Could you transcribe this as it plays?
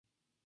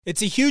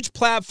It's a huge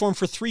platform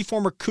for three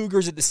former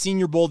Cougars at the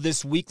Senior Bowl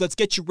this week. Let's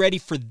get you ready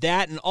for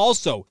that. And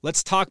also,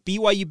 let's talk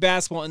BYU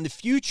basketball in the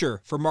future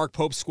for Mark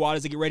Pope's squad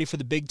as they get ready for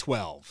the Big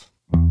 12.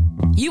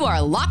 You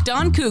are Locked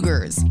On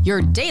Cougars,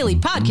 your daily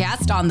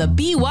podcast on the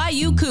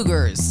BYU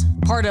Cougars.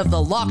 Part of the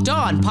Locked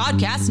On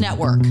Podcast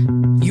Network.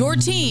 Your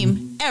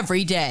team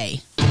every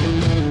day.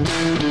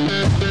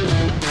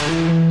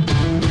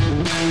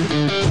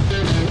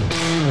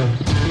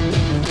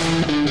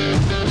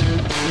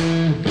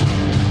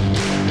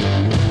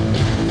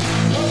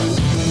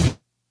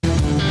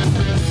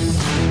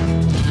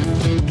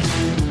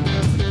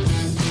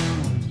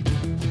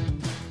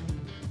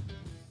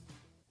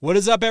 What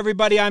is up,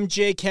 everybody? I'm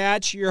Jake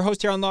Hatch, your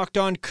host here on Locked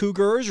On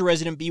Cougars, a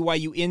resident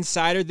BYU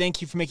insider.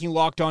 Thank you for making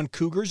Locked On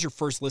Cougars your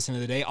first listen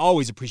of the day.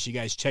 Always appreciate you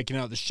guys checking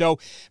out the show.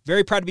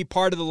 Very proud to be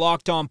part of the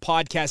Locked On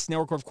Podcast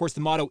Network, where, of course, the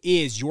motto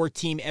is your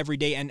team every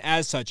day, and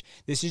as such,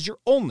 this is your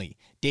only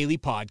daily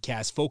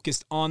podcast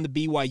focused on the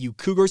BYU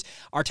Cougars.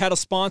 Our title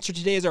sponsor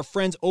today is our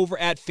friends over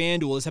at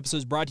FanDuel. This episode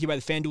is brought to you by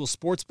the FanDuel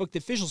Sportsbook, the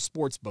official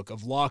sportsbook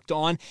of Locked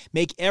On.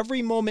 Make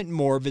every moment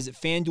more. Visit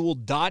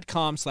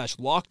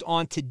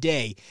FanDuel.com/LockedOn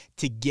today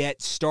to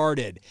get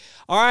started.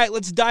 All right,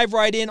 let's dive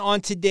right in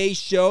on today's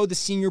show. The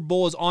Senior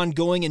Bowl is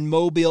ongoing in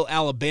Mobile,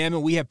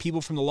 Alabama. We have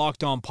people from the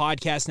Locked On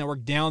Podcast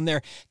Network down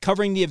there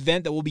covering the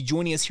event that will be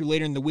joining us here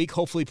later in the week,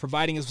 hopefully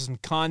providing us with some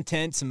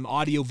content, some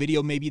audio,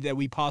 video maybe that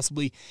we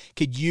possibly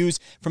could use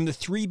from the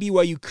three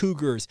BYU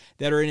Cougars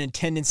that are in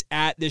attendance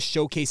at this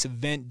showcase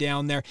event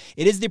down there.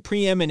 It is the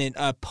preeminent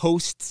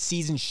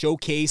post-season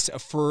showcase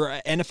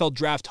for NFL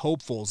draft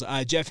hopefuls.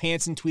 Jeff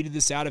Hansen tweeted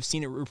this out. I've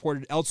seen it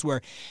reported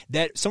elsewhere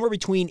that somewhere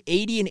between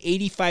 80 and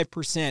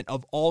 85%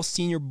 of all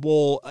Senior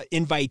Bowl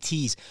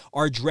invitees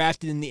are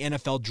drafted in the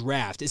NFL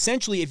draft.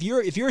 Essentially, if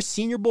you're a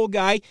Senior Bowl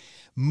guy,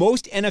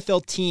 most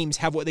NFL teams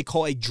have what they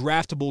call a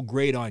draftable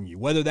grade on you,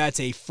 whether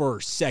that's a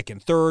first,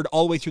 second, third,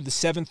 all the way through the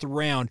seventh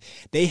round.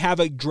 They have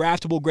a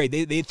draftable grade.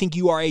 They think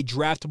you are a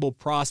draftable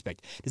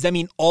prospect. Does that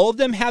mean all of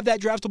them have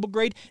that draftable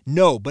grade?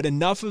 No, but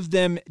enough of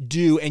them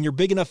do, and you're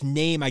big enough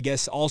name, I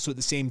guess, also at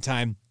the same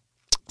time,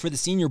 for the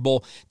Senior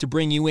Bowl to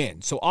bring you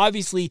in. So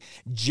obviously,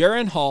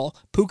 Jaren Hall,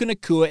 Puka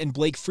Nacua, and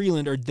Blake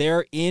Freeland are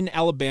there in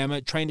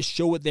Alabama trying to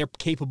show what they're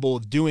capable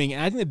of doing.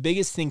 And I think the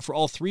biggest thing for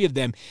all three of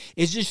them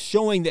is just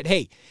showing that,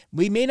 hey,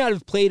 we may not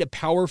have played a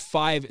Power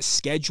 5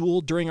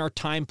 schedule during our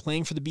time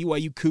playing for the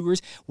BYU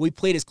Cougars. We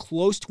played as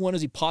close to one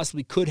as we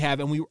possibly could have,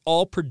 and we were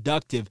all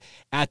productive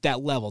at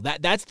that level.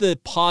 That's the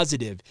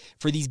positive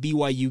for these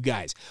BYU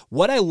guys.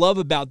 What I love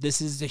about this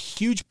is a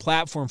huge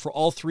platform for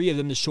all three of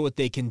them to show what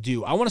they can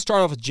do. I want to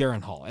start off with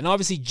Jaren Hall. And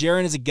obviously,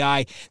 Jaren is a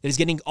guy that is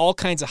getting all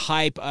kinds of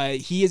hype.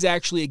 He is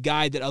actually a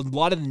guy that a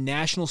lot of the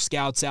national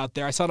scouts out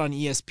there, I saw it on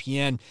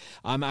ESPN.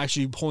 I'm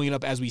actually pulling it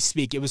up as we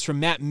speak. It was from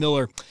Matt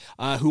Miller,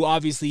 who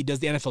obviously does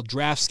the NFL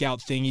draft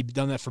scout thing. He's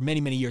done that for many,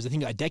 many years. I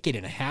think a decade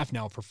and a half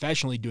now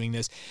professionally doing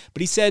this.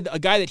 But he said a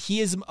guy that he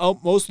is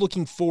most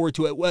looking forward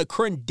to, a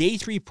current day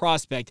 3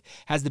 prospect,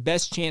 has the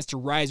best chance to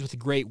rise with a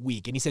great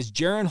week. And he says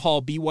Jaren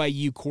Hall,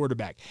 BYU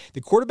quarterback.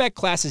 The quarterback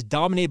class is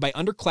dominated by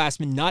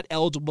underclassmen not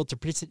eligible to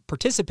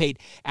participate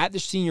at the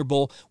Senior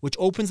Bowl, which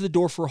opens the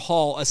door for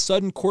Hall, a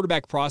sudden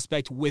quarterback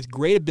prospect with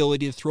great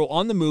ability to throw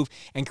on the move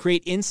and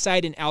create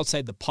inside and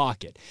outside the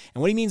pocket.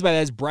 And what he means by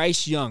that is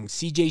Bryce Young,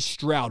 CJ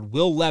Stroud,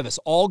 Will Levis,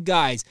 all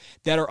guys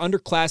that are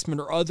underclassmen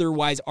or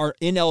otherwise are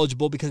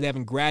ineligible because they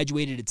haven't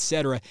graduated,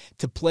 etc.,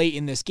 to play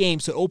in this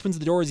game. So it opens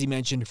the door, as he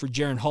mentioned, for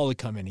Jaren Hall to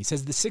come in. He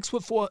says the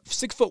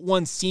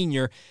 6'1"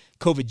 senior,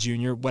 COVID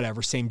Jr.,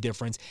 whatever, same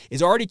difference,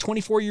 is already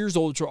 24 years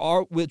old,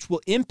 which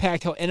will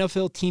impact how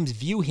NFL teams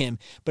view him,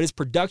 but his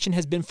production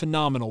has been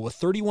phenomenal, with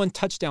 31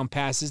 touchdown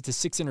passes to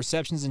 6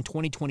 interceptions in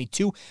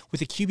 2022,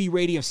 with a QB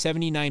rating of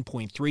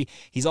 79.3.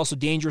 He's also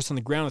dangerous on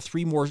the ground with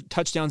 3 more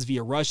touchdowns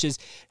via rushes.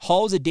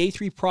 Hall is a day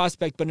 3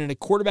 prospect, but in a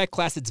quarterback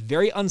class that's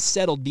very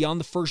unsettled beyond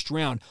the first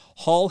round,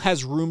 Hall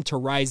has room to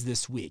rise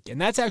this week.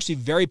 And that's actually a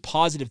very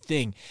positive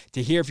thing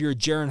to hear if you're a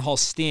Jaren Hall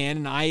stan,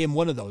 and I am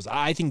one of those.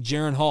 I think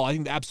Jaren Hall, I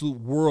think the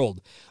absolute world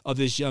of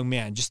this young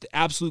man. Just the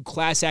absolute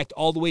class act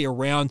all the way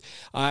around.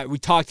 We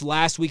talked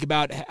last week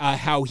about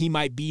how he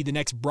might be the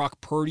next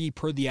Brock Purdy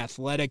per The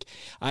Athletic.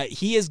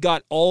 He has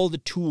got all the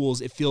tools,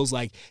 it feels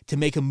like, to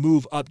make a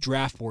move up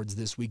draft boards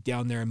this week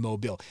down there in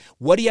Mobile.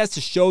 What he has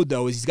to show,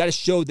 though, is he's got to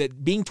show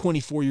that being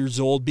 24 years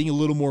old, being a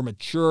little more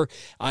mature,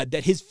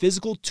 that his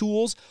physical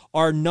tools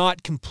are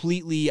not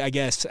completely, I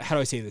guess, how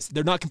do I say this?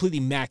 They're not completely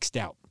maxed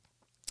out.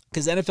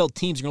 Because NFL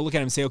teams are going to look at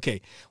him and say,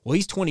 okay, well,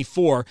 he's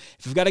 24.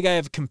 If we've got a guy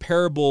of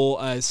comparable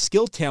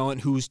skill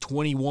talent who's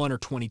 21 or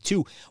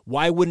 22,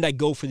 why wouldn't I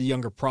go for the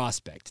younger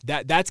prospect?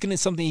 That's going to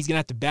something he's going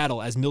to have to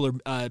battle, as Miller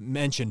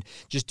mentioned,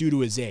 just due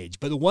to his age.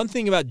 But the one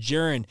thing about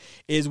Jaren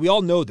is we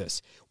all know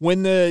this.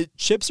 when the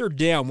chips are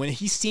down, when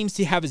he seems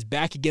to have his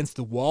back against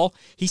the wall,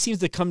 he seems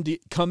to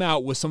come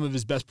out with some of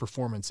his best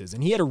performances.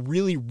 And he had a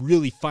really,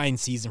 really fine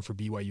season for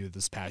BYU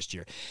this past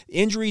year.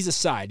 Injuries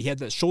aside, he had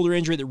that shoulder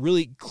injury that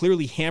really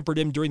clearly hampered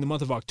him during the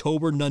month of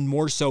October, none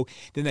more so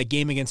than that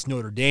game against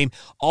Notre Dame.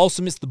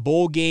 Also missed the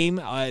bowl game.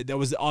 That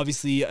was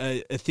obviously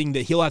a thing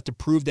that he'll have to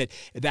prove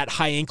that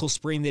high ankle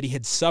sprain that he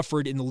had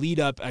suffered in the lead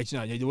up.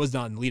 Actually, no, it was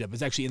not in the lead up. It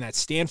was actually in that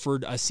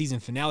Stanford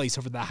season finale. He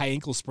suffered that high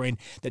ankle sprain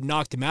that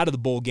knocked him out of the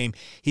bowl game.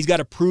 He's got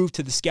to prove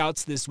to the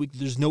scouts this week that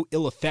there's no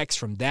ill effects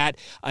from that.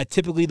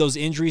 Typically, those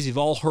injuries, we've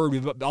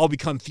all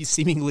become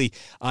seemingly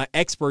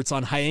experts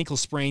on high ankle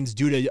sprains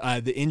due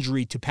to the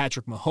injury to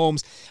Patrick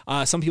Mahomes.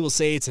 Some people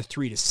say it's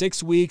 3 to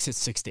 6 weeks, it's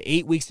 6 to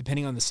 8 weeks,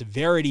 depending on the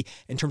severity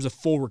in terms of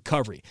full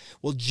recovery.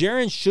 Well,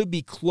 Jaren should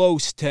be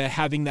close to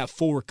having that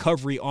full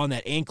recovery on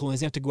that ankle, and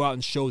he's going to have to go out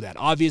and show that.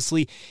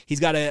 Obviously, he's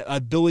got an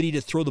ability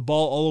to throw the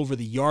ball all over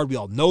the yard. We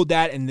all know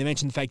that, and they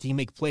mentioned the fact that he can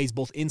make plays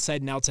both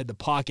inside and outside the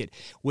pocket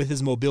with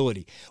his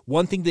mobility.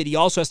 One thing that he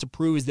also has to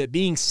prove is that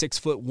being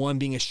 6'1",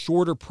 being a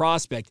shorter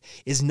prospect,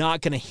 is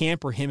not going to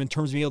hamper him in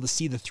terms of being able to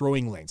see the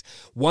throwing lanes.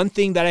 One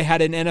thing that I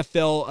had an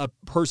NFL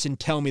person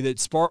tell me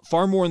that's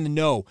far more in the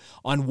know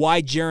on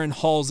why Jaren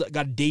Hall's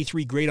got a day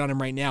 3 grade on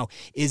him right now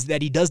is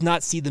that he does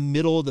not see the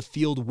middle of the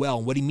field well.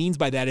 And what he means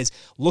by that is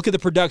look at the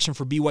production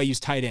for BYU's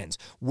tight ends.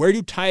 Where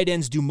do tight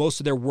ends do most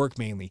of their work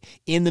mainly?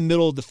 In the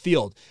middle of the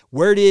field.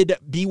 Where did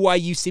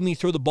BYU seemingly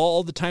throw the ball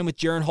all the time with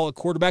Jaren Hall at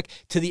quarterback?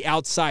 To the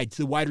outside, to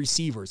the wide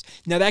receivers.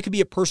 Now that could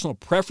be a personal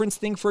preference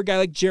thing for a guy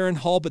like Jaren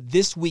Hall, but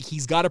this week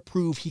he's got to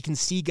prove he can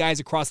see guys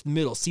across the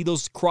middle, see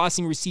those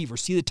crossing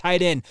receivers, see the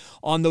tight end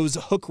on those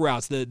hook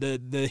routes,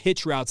 the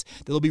hitch routes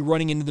that they'll be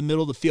running into the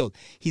middle of the field.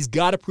 He's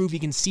got to prove he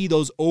can see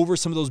those over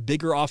some of those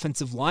bigger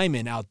offensive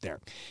linemen out there.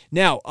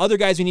 Now, other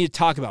guys we need to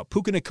talk about.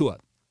 Puka Nacua.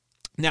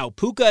 Now,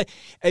 Puka,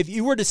 if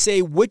you were to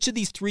say which of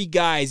these 3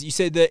 guys, you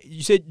said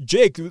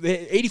Jake,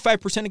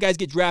 85% of guys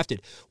get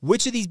drafted.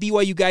 Which of these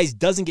BYU guys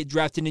doesn't get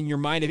drafted in your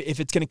mind if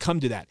it's going to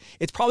come to that?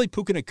 It's probably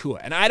Puka Nacua.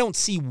 And I don't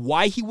see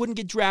why he wouldn't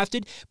get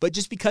drafted, but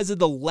just because of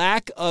the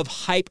lack of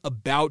hype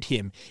about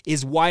him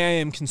is why I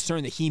am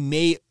concerned that he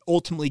may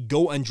ultimately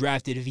go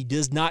undrafted if he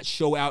does not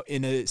show out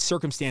in a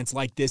circumstance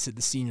like this at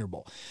the Senior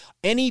Bowl.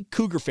 Any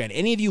Cougar fan,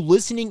 any of you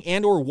listening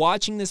and or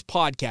watching this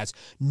podcast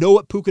know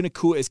what Puka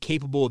Nacua is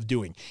capable of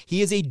doing.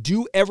 He is a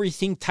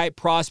do-everything type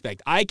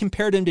prospect. I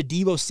compared him to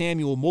Deebo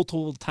Samuel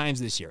multiple times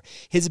this year.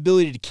 His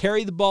ability to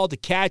carry the ball, to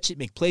catch it,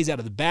 make plays out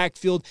of the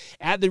backfield,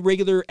 at the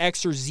regular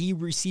X or Z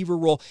receiver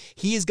role,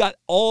 he has got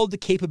all the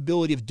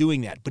capability of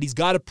doing that, but he's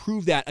got to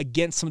prove that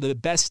against some of the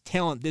best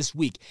talent this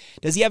week.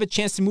 Does he have a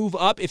chance to move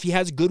up if he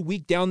has a good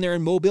week down there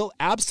in Mobile?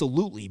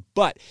 Absolutely,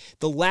 but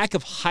the lack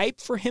of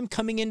hype for him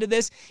coming into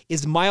this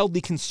is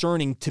mildly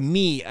concerning to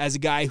me as a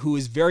guy who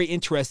is very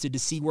interested to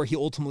see where he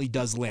ultimately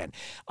does land.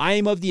 I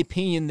am of the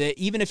opinion that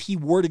even if he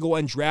were to go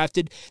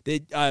undrafted,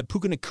 that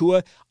Puka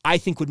Nacua, I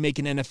think, would make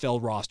an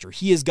NFL roster.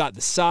 He has got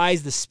the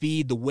size, the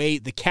speed, the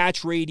weight, the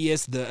catch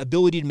radius, the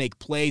ability to make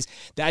plays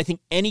that I think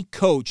any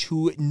coach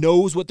who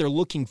knows what they're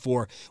looking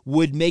for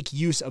would make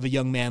use of a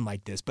young man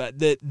like this. But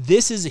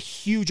this is a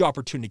huge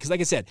opportunity because,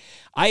 like I said,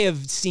 I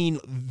have seen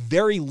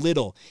very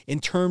little in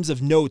terms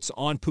of notes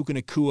on Puka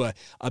Nacua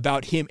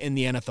about him in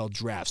the NFL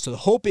draft. So the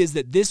hope is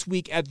that this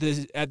week at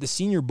the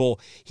Senior Bowl,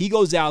 he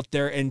goes out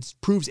there and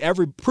proves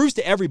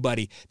to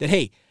everybody that,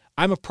 hey,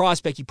 I'm a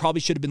prospect you probably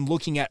should have been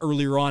looking at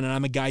earlier on, and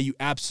I'm a guy you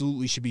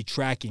absolutely should be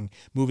tracking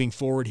moving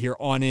forward here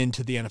on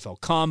into the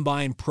NFL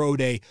Combine, Pro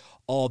Day,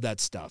 all of that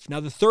stuff. Now,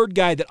 the third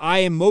guy that I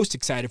am most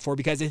excited for,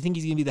 because I think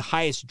he's going to be the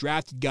highest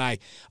drafted guy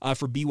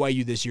for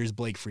BYU this year, is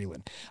Blake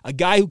Freeland. A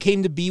guy who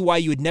came to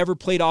BYU, had never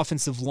played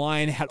offensive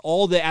line, had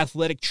all the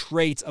athletic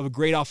traits of a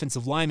great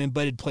offensive lineman,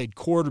 but had played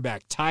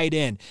quarterback, tight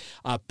end,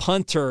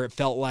 punter, it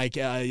felt like,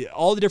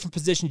 all the different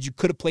positions you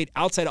could have played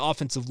outside of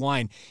offensive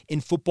line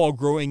in football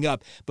growing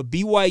up. But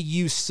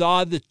BYU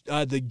saw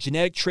the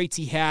genetic traits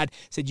he had,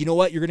 said, you know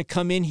what, you're going to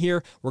come in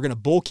here, we're going to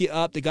bulk you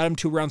up. They got him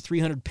to around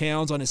 300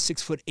 pounds on his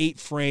 6'8"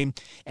 frame,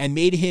 and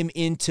made him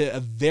into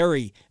a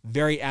very,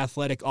 very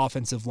athletic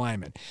offensive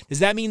lineman. Does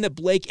that mean that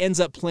Blake ends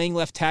up playing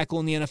left tackle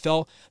in the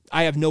NFL?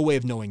 I have no way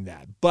of knowing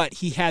that. But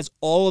he has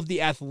all of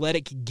the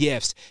athletic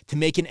gifts to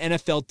make an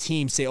NFL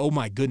team say, oh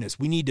my goodness,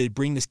 we need to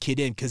bring this kid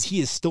in because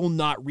he has still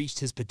not reached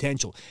his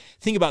potential.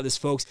 Think about this,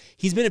 folks.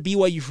 He's been at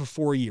BYU for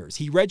 4 years.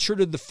 He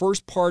redshirted the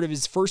first part of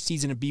his first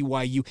season at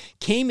BYU,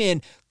 came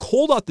in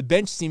cold off the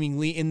bench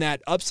seemingly in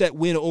that upset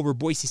win over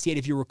Boise State,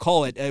 if you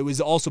recall it. It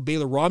was also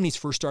Baylor Romney's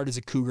first start as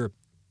a Cougar.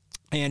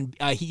 And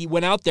he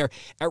went out there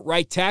at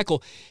right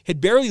tackle, had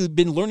barely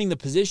been learning the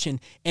position,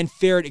 and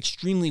fared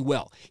extremely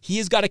well. He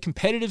has got a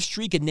competitive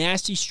streak, a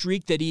nasty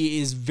streak that he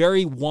is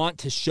very want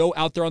to show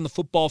out there on the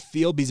football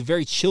field, but he's a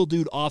very chill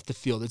dude off the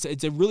field.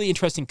 It's a really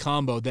interesting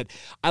combo that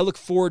I look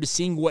forward to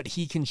seeing what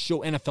he can show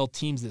NFL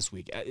teams this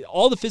week.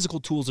 All the physical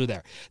tools are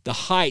there. The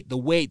height, the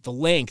weight, the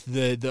length,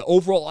 the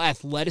overall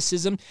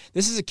athleticism.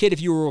 This is a kid,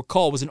 if you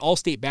recall, was an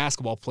all-state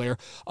basketball player,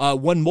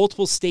 won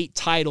multiple state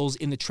titles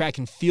in the track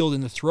and field in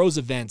the throws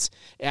events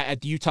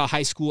at the Utah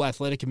High School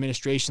Athletic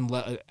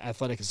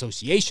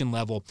Association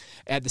level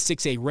at the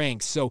 6A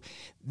ranks. So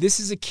this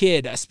is a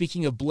kid,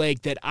 speaking of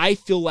Blake, that I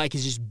feel like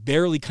is just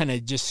barely kind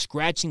of just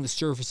scratching the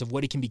surface of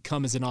what he can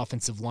become as an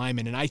offensive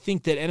lineman. And I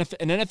think that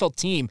an NFL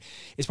team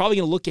is probably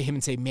going to look at him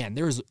and say, man,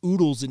 there's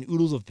oodles and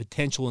oodles of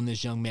potential in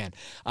this young man.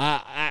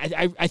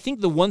 I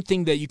think the one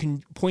thing that you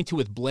can point to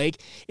with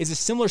Blake is a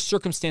similar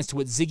circumstance to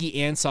what Ziggy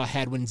Ansah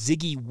had when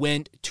Ziggy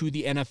went to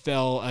the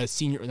NFL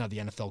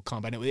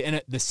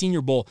the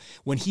Senior Bowl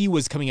when he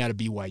was coming out of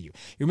BYU. You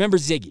remember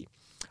Ziggy?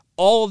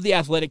 All of the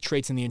athletic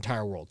traits in the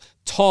entire world.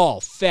 Tall,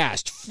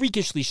 fast,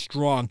 freakishly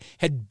strong,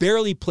 had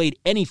barely played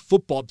any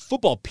football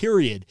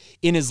period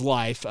in his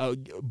life,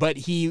 but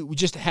he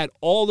just had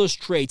all those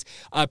traits,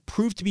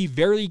 proved to be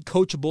very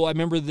coachable. I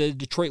remember the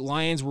Detroit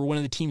Lions were one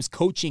of the teams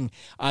coaching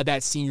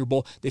that Senior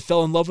Bowl. They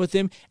fell in love with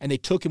him, and they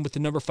took him with the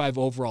number 5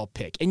 overall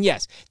pick. And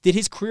yes, did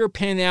his career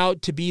pan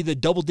out to be the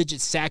double-digit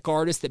sack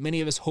artist that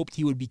many of us hoped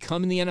he would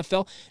become in the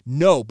NFL?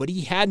 No, but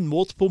he had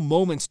multiple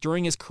moments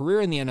during his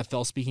career in the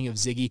NFL, speaking of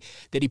Ziggy,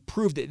 that he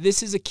proved that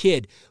this is a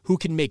kid who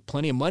can make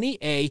plenty of money,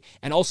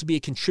 and also be a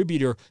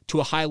contributor to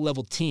a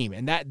high-level team.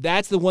 And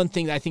that's the one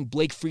thing that I think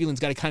Blake Freeland's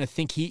got to kind of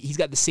think he's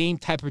got the same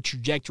type of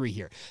trajectory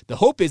here. The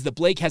hope is that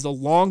Blake has a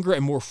longer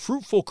and more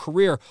fruitful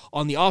career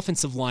on the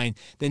offensive line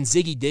than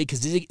Ziggy did,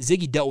 because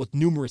Ziggy dealt with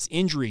numerous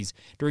injuries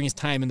during his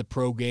time in the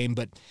pro game.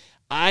 But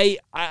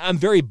I'm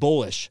very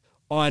bullish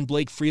on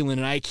Blake Freeland,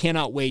 and I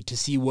cannot wait to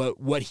see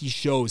what he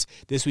shows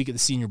this week at the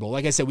Senior Bowl.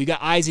 Like I said, we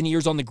got eyes and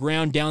ears on the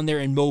ground down there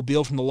in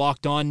Mobile from the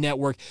Locked On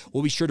Network.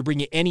 We'll be sure to bring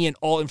you any and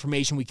all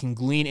information we can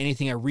glean.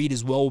 Anything I read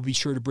as well, we'll be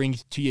sure to bring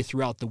to you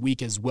throughout the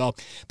week as well.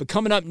 But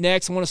coming up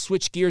next, I want to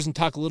switch gears and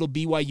talk a little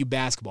BYU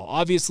basketball.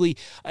 Obviously,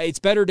 it's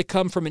better to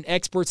come from an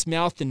expert's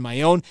mouth than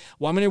my own.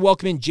 Well, I'm going to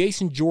welcome in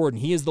Jason Jordan.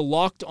 He is the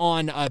Locked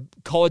On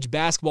college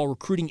basketball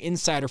recruiting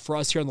insider for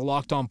us here on the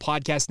Locked On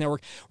Podcast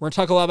Network. We're going to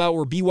talk a lot about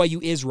where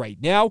BYU is right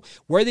now,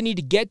 where they need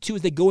to get to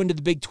as they go into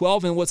the Big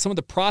 12, and what some of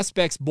the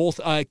prospects,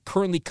 both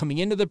currently coming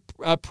into the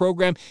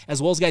program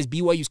as well as guys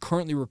BYU's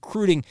currently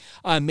recruiting,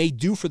 may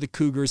do for the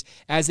Cougars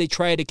as they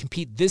try to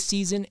compete this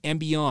season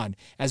and beyond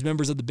as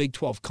members of the Big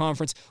 12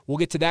 Conference. We'll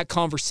get to that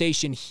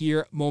conversation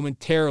here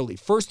momentarily.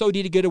 First, though,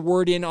 need to get a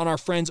word in on our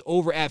friends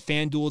over at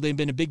FanDuel. They've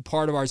been a big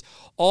part of ours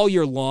all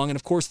year long, and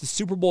of course, the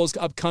Super Bowl is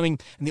upcoming,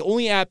 and the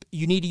only app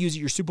you need to use at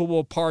your Super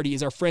Bowl party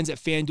is our friends at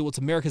FanDuel. It's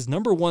America's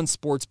 #1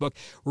 sportsbook.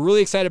 We're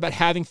really excited about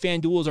having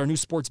FanDuel as our new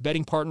sports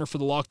betting partner for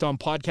the Locked On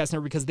Podcast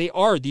Network, because they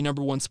are the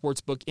 #1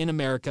 sportsbook in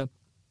America.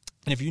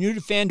 And if you're new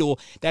to FanDuel,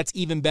 that's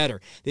even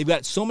better. They've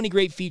got so many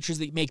great features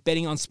that make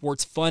betting on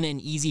sports fun and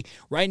easy.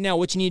 Right now,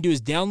 what you need to do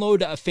is download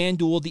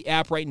FanDuel, the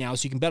app right now,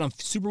 so you can bet on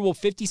Super Bowl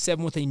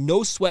 57 with a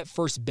no-sweat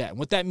first bet. And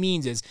what that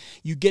means is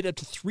you get up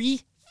to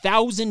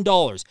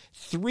 $3,000.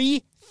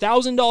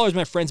 $3,000,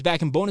 my friends,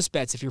 back in bonus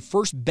bets if your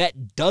first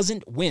bet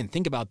doesn't win.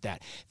 Think about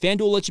that.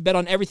 FanDuel lets you bet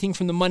on everything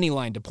from the money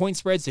line to point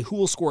spreads to who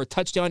will score a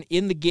touchdown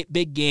in the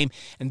big game.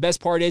 And the best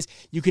part is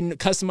you can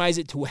customize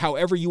it to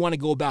however you want to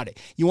go about it.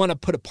 You want to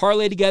put a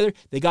parlay together?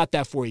 They got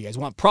that for you guys.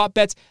 Want prop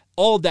bets?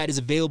 All of that is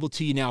available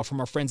to you now from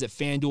our friends at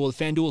FanDuel.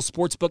 The FanDuel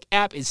Sportsbook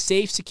app is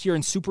safe, secure,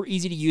 and super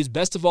easy to use.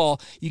 Best of all,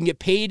 you can get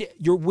paid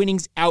your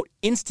winnings out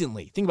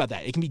instantly. Think about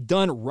that. It can be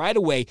done right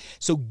away.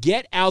 So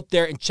get out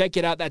there and check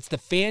it out. That's the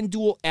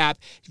FanDuel app.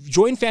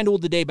 Join FanDuel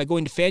today by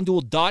going to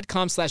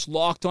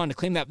FanDuel.com/lockedon to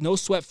claim that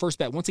no-sweat first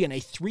bet. Once again, a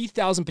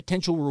 $3,000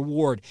 potential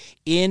reward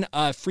in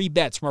free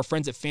bets from our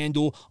friends at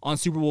FanDuel on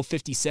Super Bowl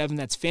 57.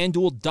 That's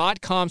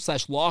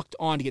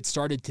FanDuel.com/lockedon to get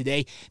started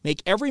today.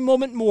 Make every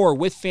moment more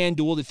with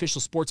FanDuel, the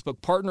official sportsbook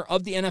partner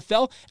of the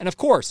NFL, and of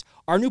course,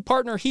 our new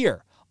partner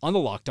here on the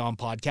Locked On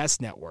Podcast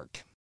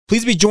Network.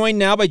 Pleased to be joined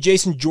now by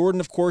Jason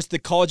Jordan, of course, the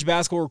college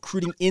basketball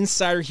recruiting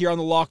insider here on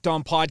the Locked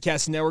On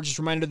Podcast Network. Just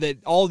a reminder that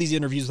all of these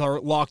interviews with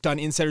our Locked On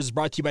insiders is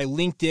brought to you by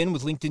LinkedIn.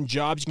 With LinkedIn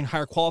Jobs, you can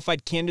hire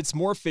qualified candidates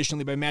more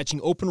efficiently by matching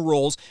open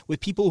roles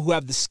with people who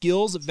have the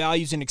skills,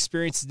 values, and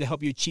experiences to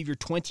help you achieve your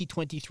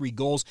 2023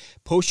 goals.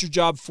 Post your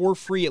job for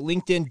free at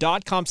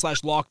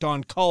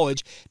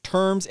linkedin.com/lockedoncollege.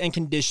 Terms and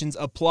conditions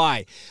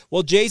apply.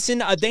 Well,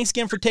 Jason, thanks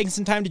again for taking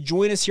some time to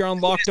join us here on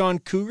Locked On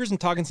Cougars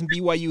and talking some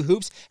BYU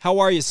hoops. How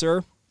are you,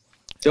 sir?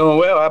 Doing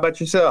well. How about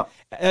yourself?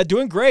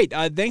 Doing great.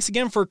 Thanks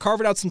again for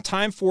carving out some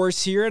time for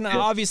us here. And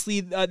obviously,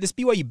 this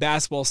BYU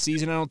basketball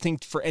season, I don't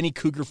think for any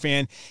Cougar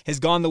fan has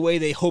gone the way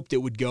they hoped it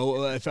would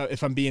go,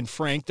 if I'm being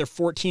frank. They're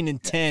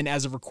 14-10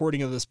 as of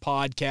recording of this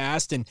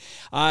podcast, and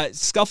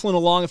scuffling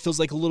along, it feels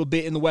like, a little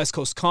bit in the West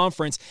Coast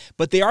Conference,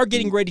 but they are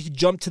getting ready to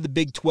jump to the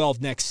Big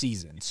 12 next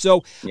season.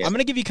 So I'm going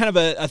to give you kind of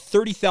a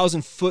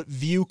 30,000-foot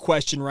view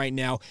question right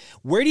now.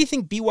 Where do you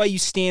think BYU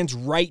stands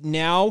right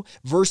now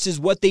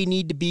versus what they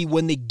need to be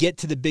when they get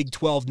to the Big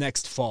 12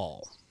 next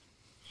fall?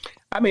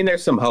 I mean,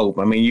 there's some hope.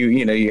 I mean,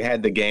 you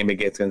had the game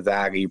against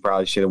Gonzaga. You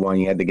probably should have won.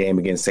 You had the game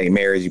against St.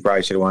 Mary's. You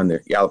probably should have won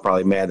there. Y'all are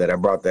probably mad that I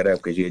brought that up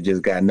because you had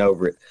just gotten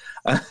over it.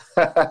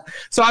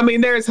 So, I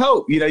mean, there's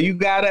hope. You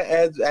got to,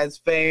 as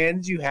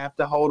fans, you have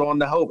to hold on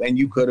to hope. And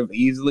you could have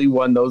easily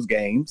won those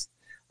games.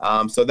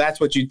 So that's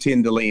what you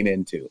tend to lean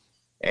into.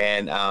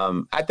 And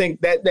I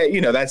think that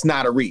that's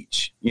not a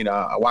reach.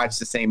 I watched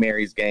the St.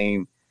 Mary's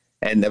game,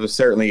 and that was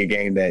certainly a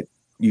game that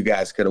you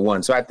guys could have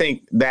won. So I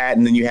think that,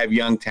 and then you have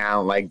young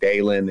talent like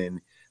Dalen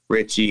and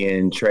Richie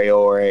and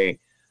Traore.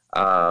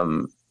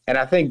 And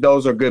I think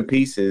those are good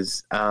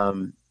pieces.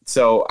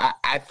 So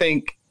I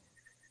think,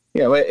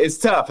 it's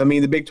tough. I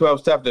mean, the Big 12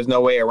 stuff, there's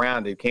no way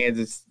around it.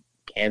 Kansas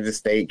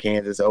State,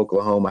 Kansas,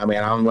 Oklahoma. I mean,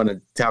 I don't want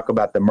to talk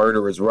about the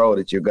murderer's row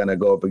that you're going to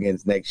go up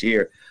against next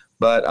year.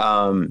 But,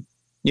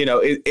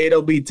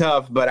 it'll be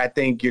tough. But I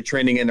think you're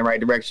trending in the right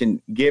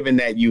direction, given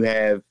that you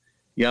have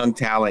young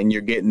talent and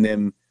you're getting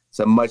them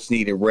some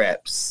much-needed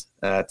reps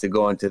to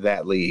go into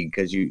that league,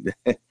 because you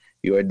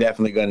are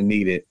definitely going to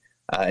need it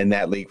in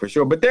that league for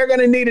sure. But they're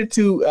going to need it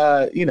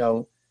to,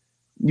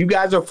 you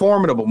guys are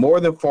formidable, more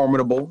than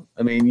formidable.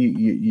 I mean,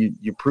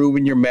 you're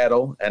proving your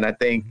mettle, and I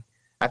think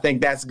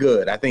that's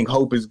good. I think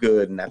hope is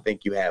good, and I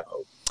think you have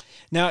hope.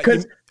 Now,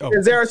 because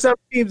there are some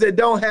teams that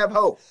don't have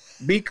hope.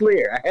 Be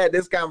clear. I had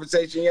this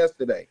conversation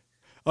yesterday.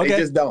 Okay. They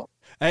just don't.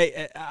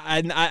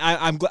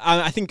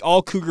 I think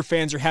all Cougar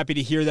fans are happy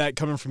to hear that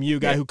coming from you, a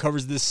guy who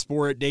covers this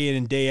sport day in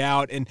and day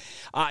out. And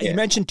you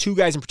mentioned two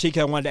guys in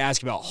particular I wanted to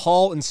ask about,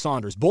 Hall and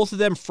Saunders. Both of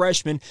them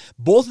freshmen,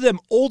 both of them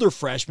older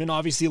freshmen.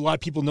 Obviously, a lot of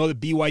people know that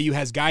BYU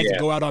has guys that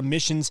go out on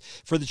missions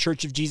for the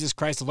Church of Jesus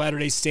Christ of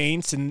Latter-day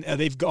Saints, and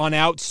they've gone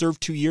out, served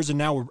 2 years, and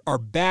now are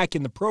back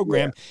in the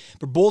program.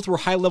 But both were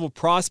high-level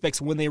prospects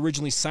when they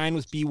originally signed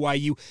with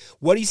BYU.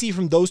 What do you see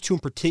from those two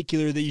in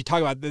particular that you talk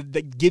about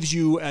that gives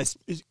you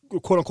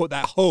quote-unquote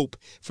that hope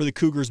for the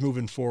Cougars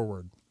moving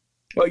forward?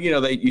 Well,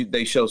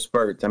 they show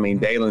spurts. I mean,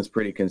 Dalen's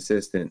pretty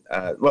consistent.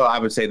 Well, I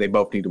would say they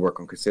both need to work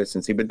on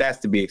consistency, but that's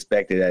to be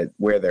expected at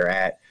where they're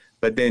at.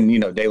 But then,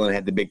 Dalen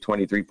had the big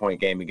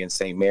 23-point game against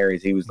St.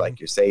 Mary's. He was like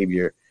your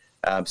savior.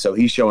 So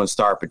he's showing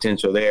star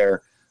potential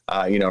there.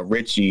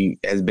 Richie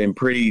has been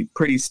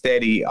pretty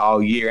steady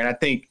all year. And I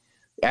think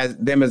as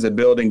a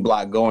building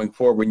block going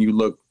forward, when you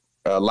look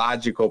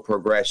logical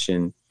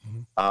progression,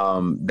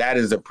 that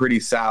is a pretty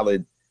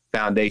solid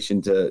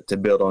foundation to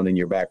build on in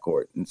your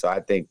backcourt. And so I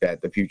think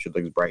that the future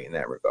looks bright in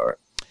that regard.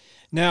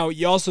 Now,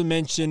 you also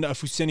mentioned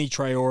Fousseyni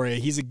Traore.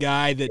 He's a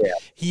guy that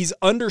he's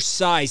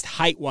undersized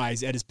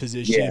height-wise at his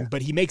position,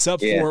 but he makes up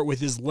for it with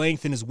his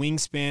length and his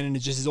wingspan and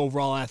just his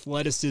overall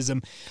athleticism.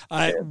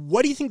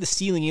 What do you think the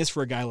ceiling is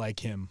for a guy like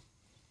him?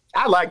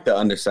 I like the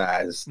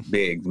undersized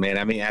bigs, man.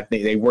 I mean, I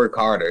think they work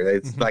harder.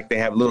 It's like they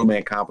have little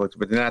man complex,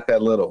 but they're not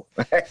that little.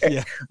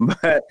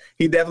 But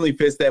he definitely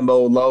fits that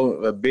mold.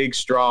 A big,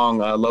 strong,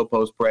 low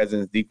post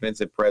presence,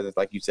 defensive presence.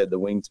 Like you said, the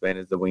wingspan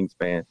is the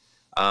wingspan.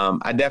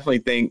 I definitely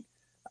think,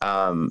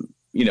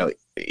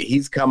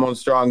 he's come on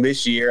strong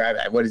this year.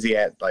 What is he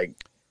at?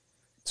 Like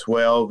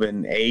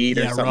 12-8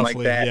 or something roughly,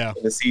 like that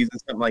for the season,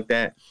 something like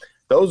that.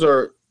 Those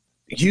are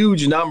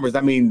huge numbers.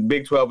 I mean,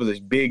 Big 12 is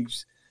a big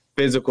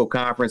physical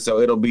conference, so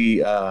it'll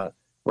be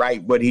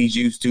right what he's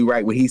used to,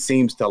 right what he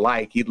seems to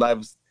like.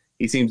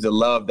 He seems to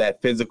love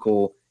that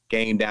physical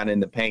game down in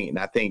the paint, and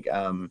I think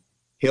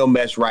he'll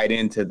mesh right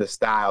into the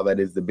style that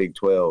is the Big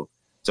 12.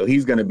 So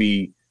he's going to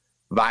be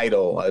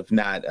vital, if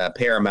not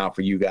paramount,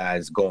 for you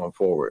guys going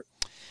forward.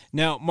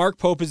 Now, Mark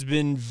Pope has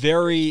been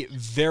very,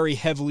 very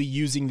heavily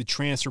using the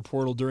transfer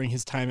portal during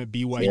his time at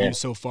BYU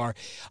so far.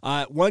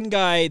 One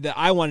guy that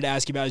I wanted to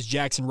ask you about is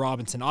Jackson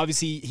Robinson.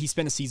 Obviously, he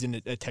spent a season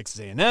at Texas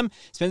A&M,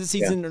 spent a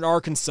season in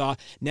Arkansas,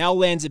 now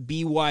lands at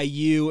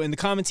BYU, and the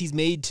comments he's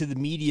made to the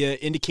media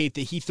indicate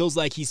that he feels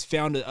like he's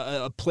found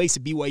a place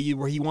at BYU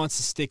where he wants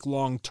to stick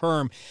long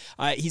term.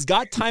 He's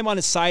got time on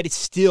his side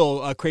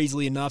still,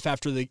 crazily enough,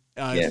 after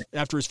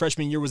his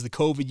freshman year was the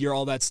COVID year,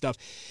 all that stuff.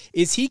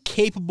 Is he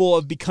capable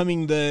of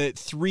becoming the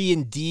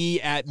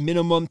 3-and-D at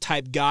minimum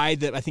type guy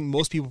that I think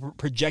most people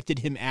projected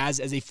him as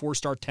a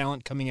 4-star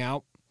talent coming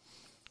out?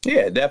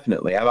 Yeah,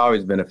 definitely. I've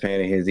always been a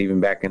fan of his, even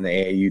back in the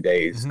AAU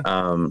days.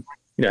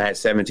 Had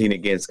 17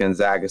 against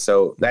Gonzaga.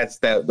 So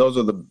those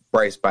are the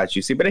bright spots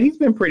you see. But he's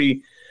been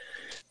pretty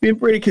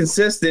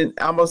consistent,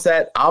 almost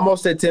at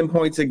 10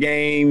 points a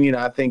game.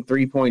 I think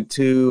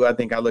 3.2. I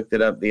think I looked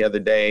it up the other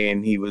day,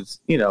 and he was,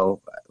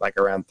 like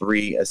around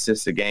 3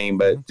 assists a game,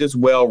 but just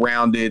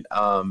well-rounded.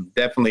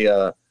 Definitely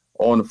a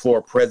on the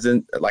floor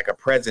presence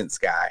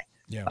guy.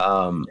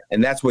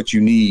 And that's what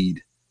you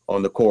need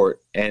on the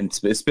court, and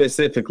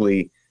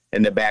specifically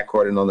in the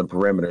backcourt and on the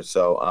perimeter.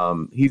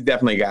 So he's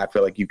definitely a guy I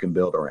feel like you can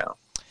build around.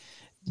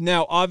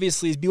 Now,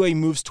 obviously, as BYU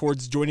moves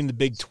towards joining the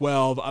Big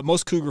 12,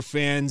 most Cougar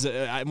fans,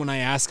 when I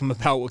ask them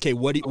about, okay,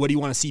 what do you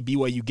want to see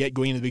BYU get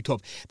going into the Big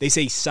 12, they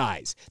say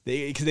size.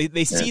 They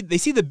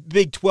see the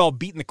Big 12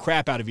 beating the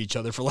crap out of each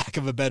other, for lack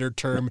of a better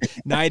term,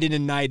 night in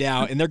and night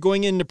out, and they're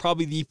going into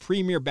probably the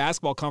premier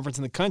basketball conference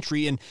in the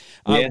country. And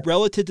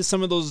relative to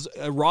some of those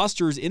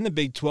rosters in the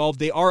Big 12,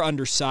 they are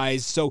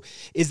undersized. So,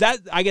 is that,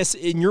 I guess,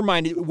 in your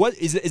mind, what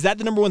is that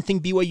the number one thing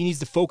BYU needs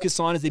to focus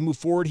on as they move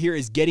forward here?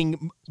 Is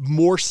getting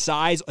more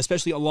size,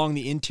 especially along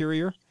the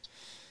interior?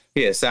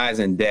 Yeah, size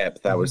and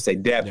depth. I would say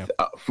depth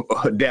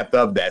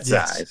of that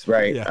size,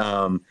 right?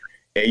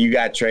 And you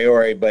got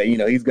Traore, but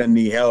he's going to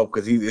need help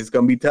because it's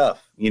going to be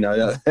tough.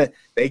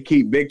 They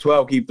Big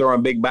 12 keep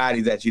throwing big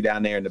bodies at you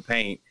down there in the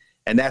paint,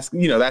 and that's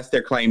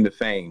their claim to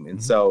fame.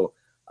 And so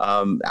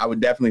I would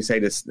definitely say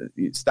this: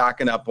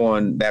 stocking up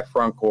on that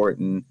front court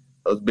and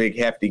those big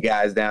hefty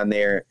guys down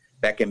there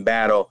that can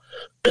battle.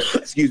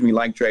 excuse me,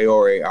 like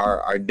Traore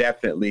are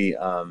definitely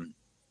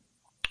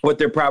what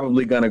they're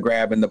probably going to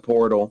grab in the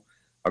portal,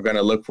 are going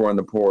to look for in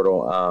the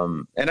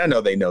portal, and I know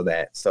they know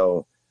that.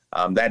 So.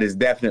 That is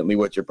definitely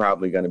what you're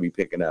probably going to be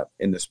picking up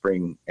in the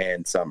spring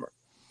and summer.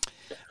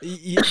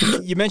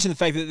 You mentioned the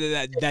fact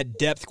that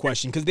depth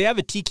question, because they have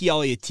a Tiki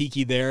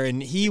Aliatiki there,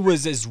 and he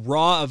was as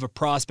raw of a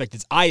prospect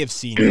as I have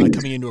seen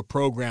coming into a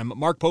program.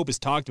 Mark Pope has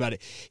talked about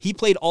it. He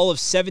played all of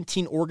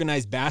 17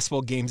 organized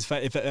basketball games,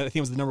 if I think it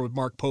was the number with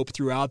Mark Pope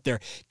threw out there,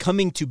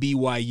 coming to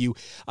BYU.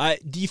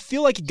 Do you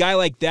feel like a guy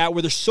like that,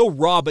 where they're so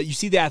raw, but you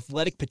see the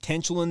athletic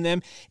potential in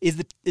them,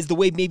 is the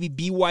way maybe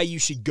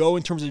BYU should go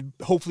in terms of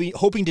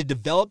hoping to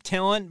develop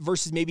talent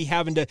versus maybe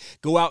having to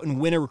go out and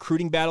win a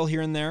recruiting battle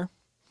here and there?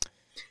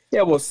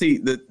 Yeah, well, see,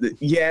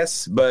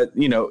 yes, but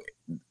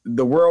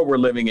the world we're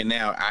living in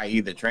now, i.e.,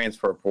 the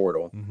transfer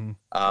portal,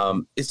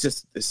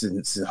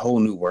 it's a whole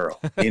new world.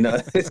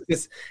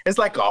 It's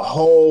like a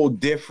whole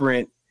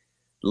different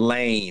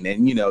lane,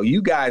 and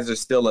you guys are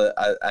still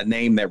a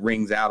name that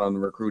rings out on the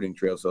recruiting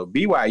trail. So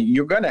BYU,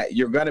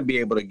 you're gonna be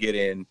able to get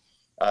in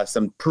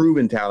some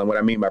proven talent. What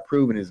I mean by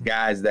proven is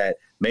guys that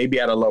may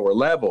be at a lower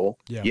level,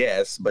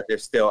 yes, but they're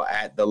still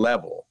at the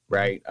level,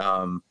 right?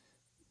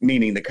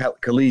 Meaning the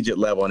collegiate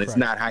level, and it's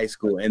not high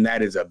school, and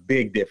that is a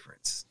big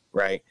difference,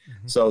 right?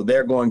 So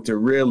they're going to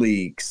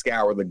really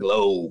scour the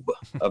globe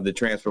of the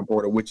transfer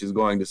portal, which is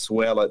going to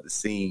swell at the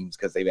seams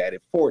because they've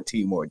added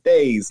 14 more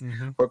days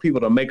for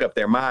people to make up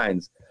their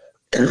minds.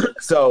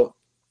 So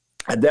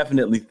I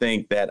definitely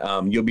think that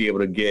you'll be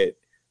able to get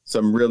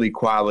some really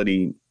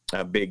quality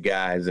big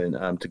guys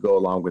and to go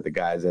along with the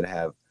guys that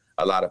have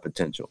a lot of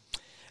potential.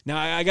 Now,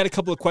 I got a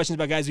couple of questions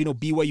about guys we know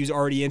BYU's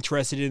already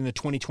interested in the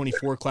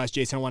 2024 class,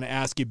 Jason, I want to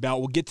ask you about.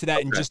 We'll get to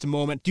that in just a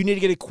moment. Do you need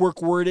to get a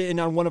quick word in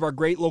on one of our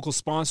great local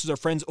sponsors, our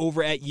friends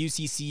over at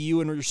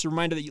UCCU? And just a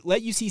reminder that you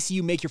let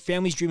UCCU make your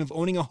family's dream of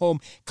owning a home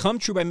come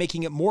true by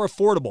making it more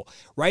affordable.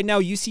 Right now,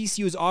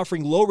 UCCU is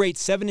offering low-rate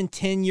 7- and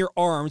 10-year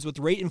ARMs with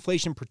rate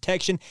inflation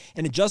protection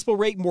and adjustable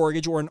rate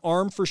mortgage, or an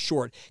ARM for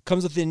short.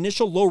 Comes with an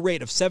initial low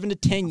rate of 7 to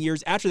 10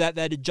 years. After that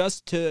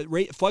adjusts to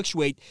rate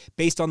fluctuate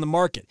based on the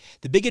market.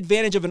 The big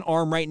advantage of an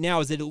ARM right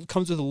now is that it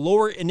comes with a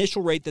lower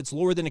initial rate that's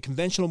lower than a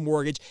conventional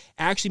mortgage,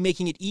 actually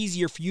making it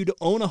easier for you to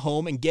own a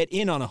home and get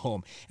in on a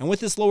home. And with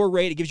this lower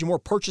rate, it gives you more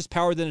purchase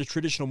power than a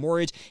traditional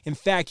mortgage. In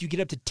fact, you get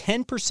up to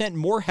 10%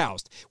 more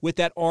housed with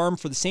that ARM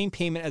for the same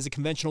payment as a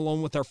conventional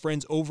loan with our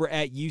friends over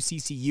at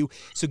UCCU.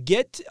 So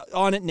get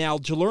on it now.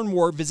 To learn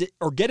more, visit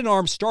or get an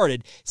ARM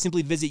started,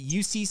 simply visit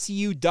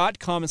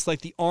uccu.com and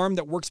select the ARM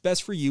that works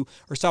best for you,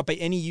 or stop by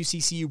any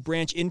UCCU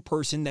branch in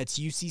person. That's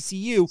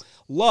UCCU.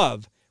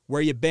 Love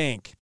where you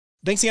bank.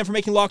 Thanks again for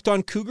making Locked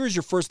On Cougars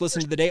your first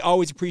listen of the day.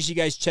 Always appreciate you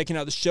guys checking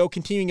out the show.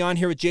 Continuing on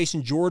here with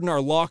Jason Jordan,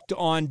 our Locked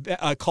On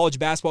college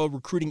basketball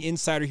recruiting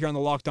insider here on the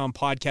Locked On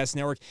Podcast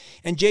Network.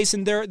 And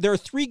Jason, there are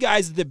three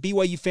guys that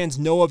BYU fans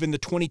know of in the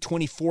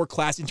 2024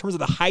 class in terms of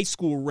the high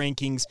school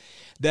rankings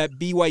that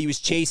BYU is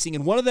chasing.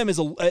 And one of them is,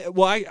 all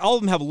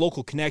of them have a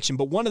local connection,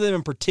 but one of them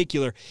in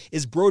particular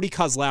is Brody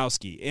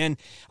Kozlowski. And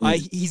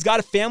he's got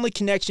a family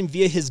connection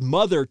via his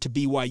mother to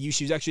BYU.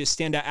 She was actually a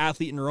standout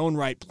athlete in her own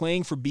right,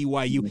 playing for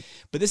BYU.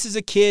 But this is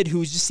a kid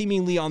who's just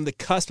seemingly on the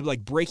cusp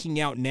of breaking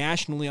out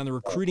nationally on the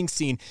recruiting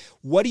scene.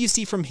 What do you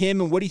see from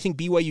him, and what do you think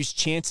BYU's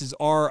chances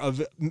are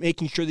of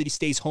making sure that he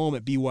stays home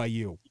at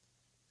BYU?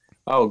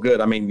 Oh,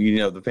 good. I mean,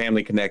 the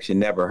family connection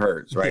never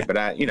hurts, right?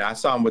 Yeah. But I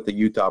saw him with the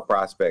Utah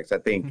prospects. I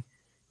think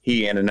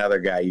he and another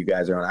guy you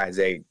guys are on,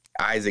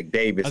 Isaac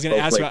Davis. I was going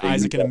to ask about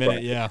Isaac in a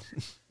minute. Yeah.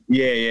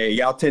 Yeah.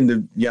 Y'all tend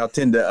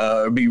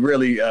to be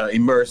really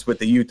immersed with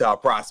the Utah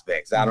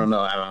prospects. I don't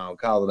know. I don't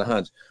call it a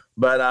hunch.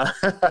 But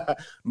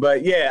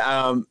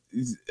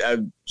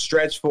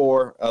stretch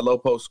for a low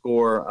post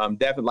score.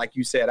 Definitely, like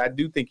you said, I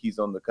do think he's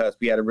on the cusp.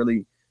 He had a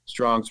really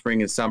strong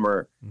spring and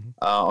summer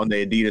on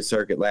the Adidas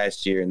circuit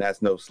last year, and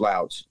that's no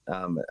slouch.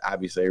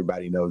 Obviously,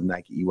 everybody knows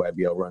Nike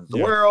EYBL runs the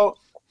world,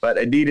 but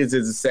Adidas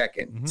is a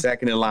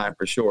second in line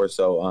for sure.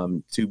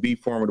 So to be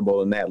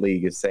formidable in that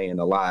league is saying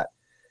a lot.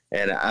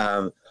 And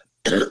at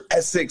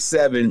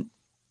 6'7",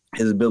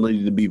 his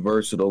ability to be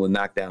versatile and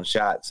knock down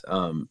shots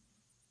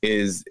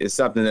is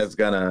something that's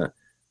going to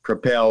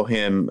propel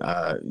him,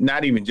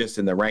 not even just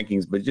in the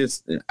rankings, but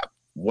just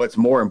what's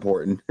more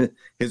important,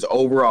 his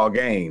overall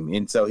game.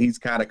 And so he's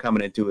kind of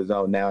coming into his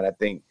own now, and I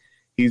think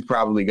he's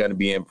probably going to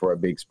be in for a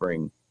big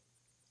spring.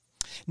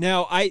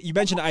 Now, you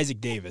mentioned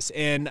Isaac Davis,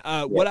 and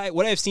what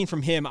I've seen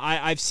from him,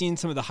 I've seen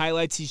some of the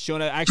highlights he's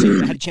shown. I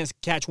actually had a chance to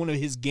catch one of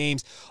his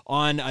games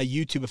on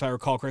YouTube, if I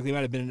recall correctly. It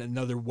might have been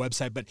another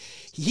website, but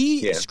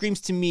he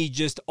screams to me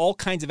just all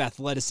kinds of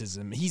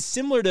athleticism. He's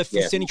similar to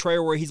Fousseyni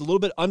Traore, where he's a little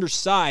bit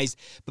undersized,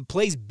 but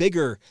plays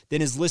bigger than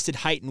his listed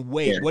height and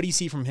weight. What do you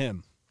see from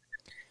him?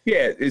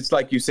 Yeah, it's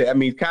like you said. I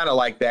mean, kind of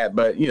like that,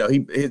 but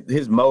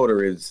his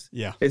motor is.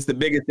 Yeah. It's the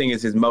biggest thing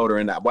is his motor,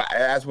 and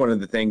that's one of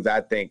the things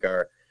I think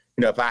are.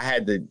 If I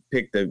had to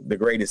pick the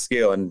greatest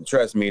skill, and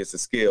trust me, it's a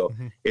skill,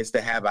 it's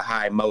to have a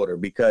high motor,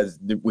 because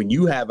when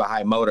you have a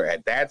high motor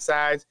at that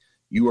size,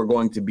 you are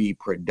going to be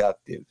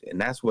productive.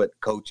 And that's what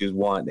coaches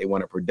want. They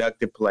want a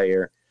productive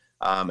player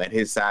at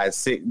his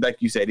size.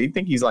 Like you said, you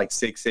think he's like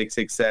 6'6",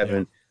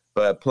 6'7",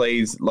 but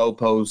plays low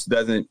post,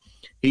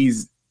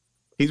 he's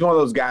one of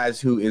those guys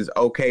who is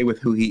okay with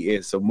who he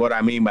is. So what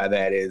I mean by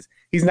that is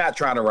he's not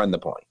trying to run the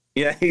point.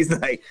 Yeah, he's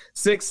like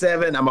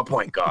 6'7", I'm a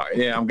point guard.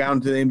 Yeah, I'm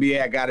going to the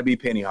NBA, I got to be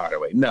Penny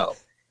Hardaway. No,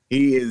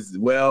 he is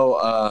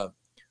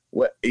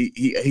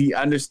he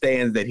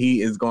understands that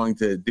he is going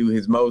to do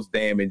his most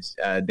damage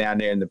down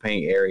there in the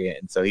paint area,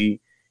 and so he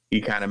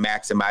kind of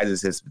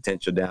maximizes his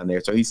potential down there.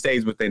 So he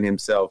stays within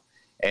himself,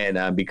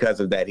 and because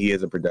of that, he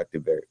is a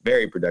productive, very,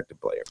 very productive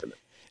player for them.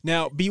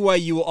 Now,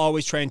 BYU will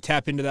always try and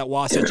tap into that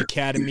Wasatch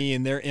Academy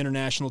and their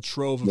international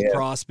trove of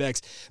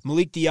prospects.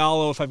 Malik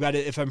Diallo,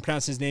 if I'm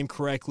pronouncing his name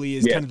correctly,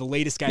 is kind of the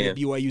latest guy that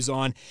BYU's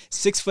on.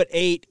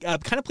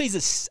 6'8", kind of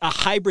plays a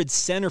hybrid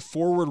center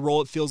forward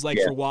role, it feels like,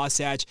 for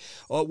Wasatch.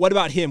 What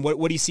about him?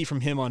 What do you see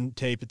from him on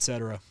tape, et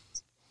cetera?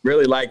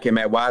 Really like him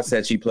at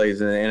Wasatch. He plays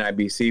in the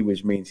NIBC,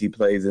 which means he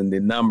plays in the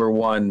number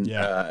one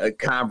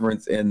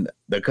conference in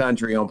the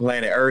country on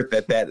planet Earth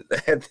at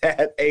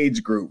that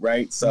age group,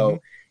 right?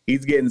 So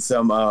he's getting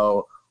some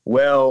much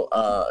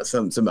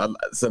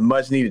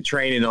needed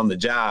training on the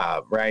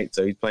job, right?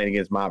 So he's playing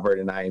against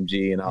Montverde and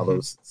IMG and all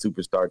those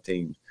superstar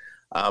teams.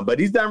 But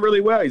he's done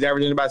really well. He's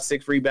averaging about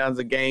 6 rebounds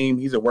a game.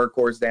 He's a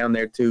workhorse down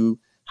there too.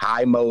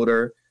 High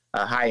motor,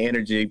 high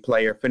energy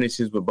player,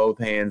 finishes with both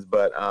hands,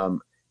 but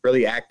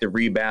really active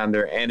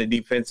rebounder and a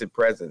defensive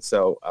presence.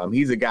 So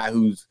he's a guy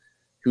who's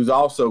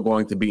also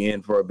going to be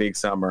in for a big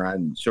summer.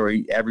 I'm sure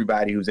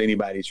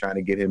anybody's trying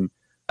to get him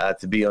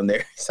to be on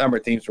their summer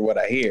teams, for what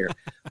I hear.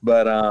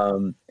 But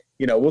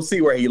we'll see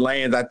where he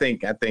lands. I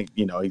think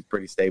he's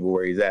pretty stable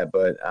where he's at.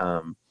 But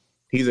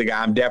he's a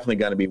guy I'm definitely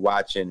going to be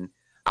watching.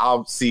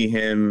 I'll see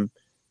him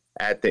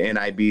at the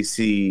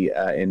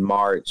NIBC in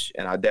March,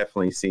 and I'll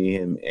definitely see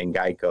him in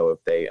Geico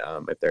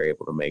if they're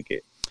able to make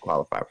it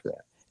qualify for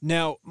that.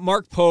 Now,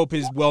 Mark Pope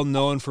is well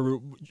known for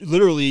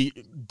literally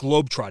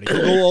globetrotting.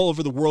 He'll go all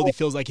over the world, he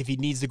feels like, if he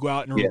needs to go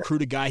out and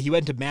recruit a guy. He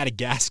went to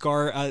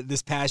Madagascar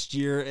this past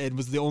year and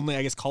was the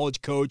only,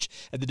 college coach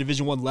at the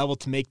Division I level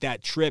to make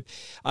that trip.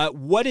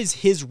 What is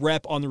his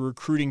rep on the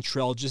recruiting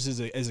trail just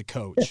as a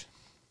coach?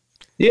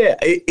 Yeah,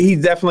 he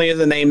definitely is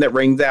a name that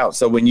rings out.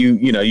 So when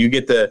you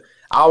get I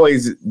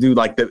always do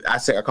I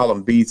call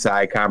them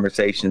B-side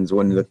conversations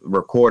when the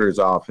recorder's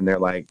off and they're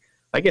like,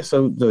 I guess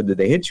so did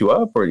they hit you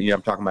up? Or,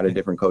 I'm talking about a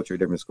different coach or a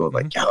different school.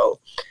 Like,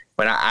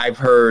 when I've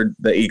heard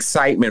the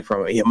excitement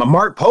from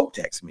Mark Pope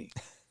texts me,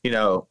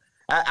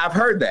 I've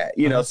heard that,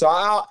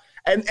 so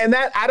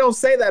that I don't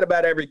say that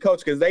about every coach,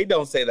 because they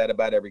don't say that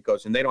about every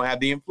coach, and they don't have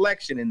the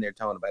inflection in their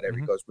tone about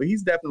every coach. But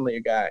he's definitely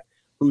a guy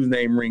whose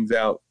name rings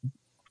out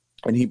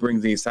and he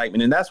brings the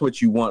excitement. And that's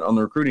what you want on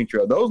the recruiting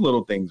trail. Those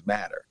little things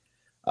matter.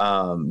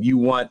 You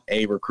want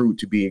a recruit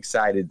to be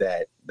excited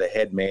that the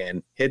head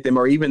man hit them,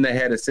 or even the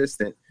head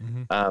assistant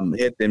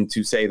hit them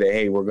to say that,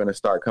 hey, we're going to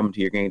start coming to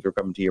your games, we're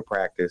coming to your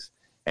practice.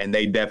 And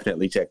they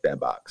definitely check that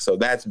box. So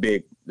that's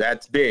big.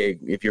 That's big.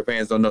 If your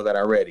fans don't know that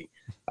already,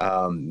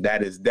 that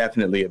is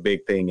definitely a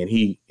big thing. And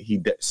he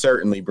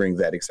certainly brings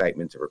that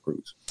excitement to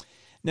recruits.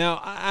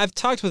 Now, I've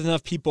talked with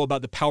enough people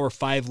about the Power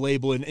 5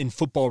 label in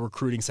football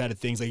recruiting side of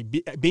things, like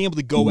being able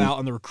to go out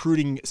on the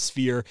recruiting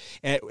sphere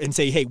and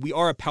say, hey, we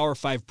are a Power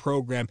 5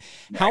 program.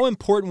 Right. How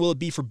important will it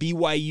be for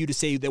BYU to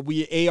say that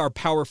we, A, are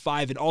Power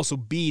 5, and also,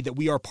 B, that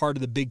we are part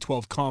of the Big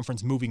 12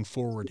 Conference moving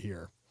forward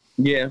here?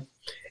 Yeah,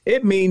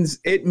 it means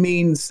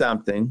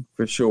something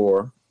for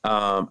sure.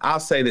 I'll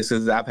say this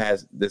because I've had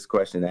this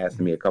question asked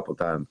to me a couple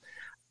times.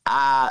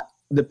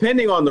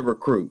 Depending on the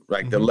recruit,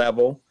 the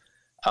level,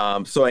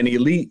 so an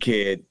elite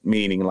kid,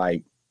 meaning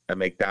like a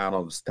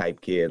McDonald's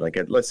type kid,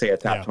 let's say a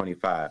top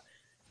 25,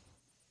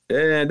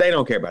 they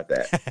don't care about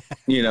that.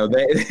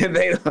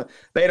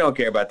 They don't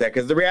care about that,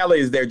 because the reality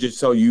is they're just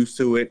so used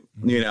to it.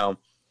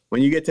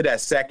 When you get to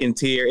that second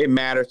tier, it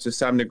matters to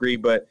some degree,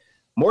 but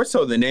more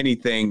so than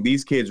anything,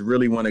 these kids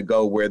really want to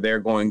go where they're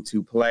going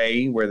to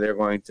play, where they're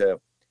going to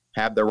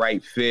have the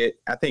right fit.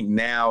 I think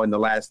now in the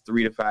last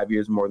 3 to 5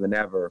 years more than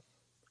ever,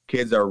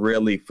 kids are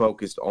really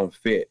focused on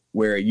fit,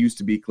 where it used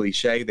to be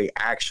cliche. They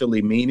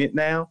actually mean it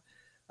now,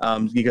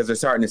 because they're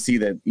starting to see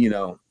that,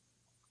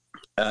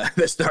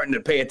 they're starting to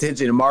pay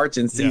attention in March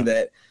and see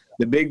that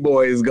the big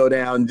boys go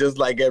down just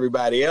like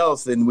everybody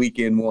else in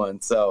weekend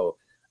one. So,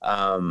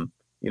 I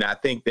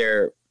think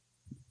they're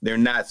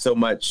not so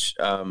much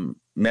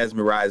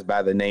mesmerized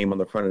by the name on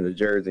the front of the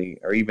jersey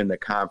or even the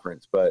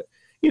conference. But,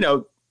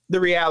 the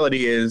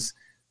reality is,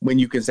 when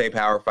you can say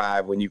Power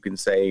 5, when you can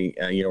say,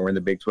 we're in the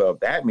Big 12,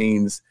 that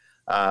means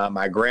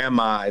my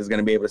grandma is going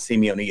to be able to see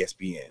me on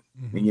ESPN.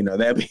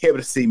 They'll be able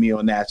to see me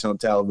on national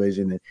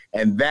television.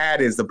 And that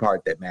is the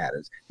part that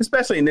matters,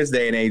 especially in this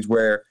day and age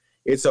where,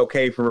 it's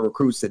okay for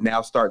recruits to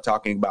now start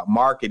talking about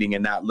marketing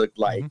and not look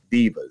like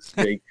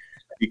divas.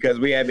 Because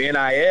we have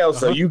NIL,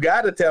 so you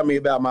got to tell me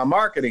about my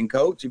marketing,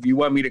 coach. If you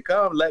want me to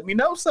come, let me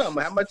know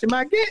something. How much am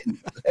I getting?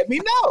 Let me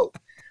know.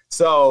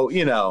 So,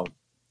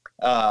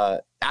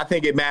 I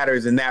think it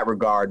matters in that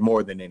regard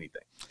more than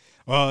anything.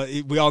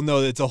 We all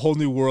know that it's a whole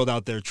new world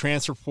out there.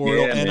 Transfer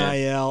portal, Yeah,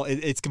 NIL,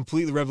 it's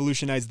completely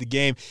revolutionized the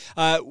game.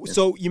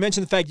 So you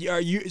mentioned the fact,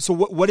 so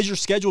what is your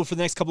schedule for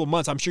the next couple of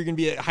months? I'm sure you're going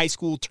to be at high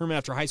school tournament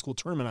after high school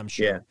tournament, I'm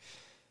sure.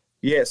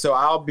 Yeah, so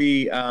I'll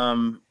be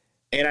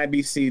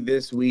NIBC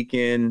this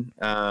weekend,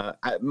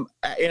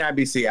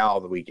 NIBC all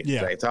the weekends.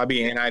 Yeah. Right? So I'll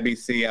be in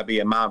NIBC, I'll be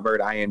at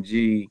Montverde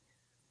IMG,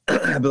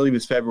 I believe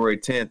it's February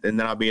 10th, and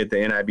then I'll be at the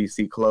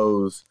NIBC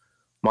close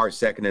March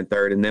 2nd and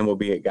 3rd, and then we'll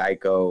be at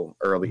Geico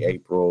early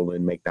April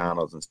and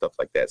McDonald's and stuff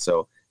like that.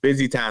 So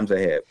busy times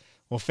ahead.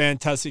 Well,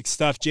 fantastic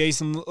stuff,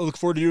 Jason. Look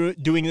forward to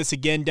doing this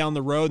again down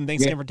the road, and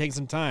thanks again for taking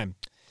some time.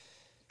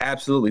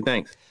 Absolutely.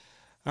 Thanks.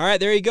 All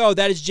right, there you go.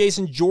 That is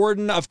Jason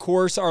Jordan, of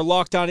course, our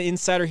Locked On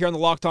insider here on the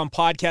Locked On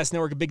Podcast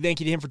Network. A big thank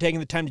you to him for taking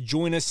the time to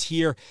join us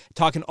here,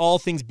 talking all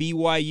things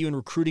BYU and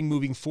recruiting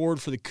moving forward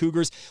for the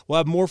Cougars. We'll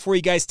have more for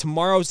you guys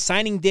tomorrow.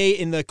 Signing day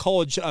in the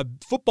college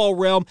football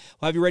realm.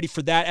 We'll have you ready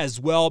for that as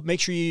well.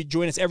 Make sure you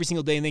join us every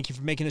single day, and thank you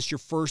for making us your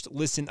first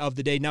listen of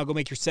the day. Now go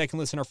make your second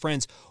listen, our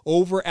friends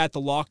over at the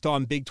Locked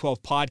On Big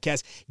 12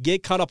 Podcast.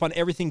 Get caught up on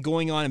everything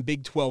going on in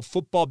Big 12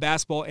 football,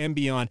 basketball, and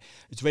beyond.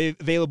 It's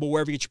available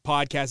wherever you get your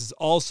podcasts. It's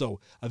also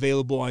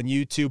available on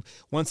YouTube.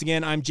 Once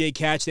again, I'm Jay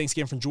Catch. Thanks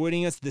again for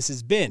joining us. This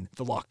has been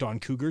the Locked On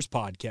Cougars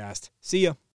podcast. See ya.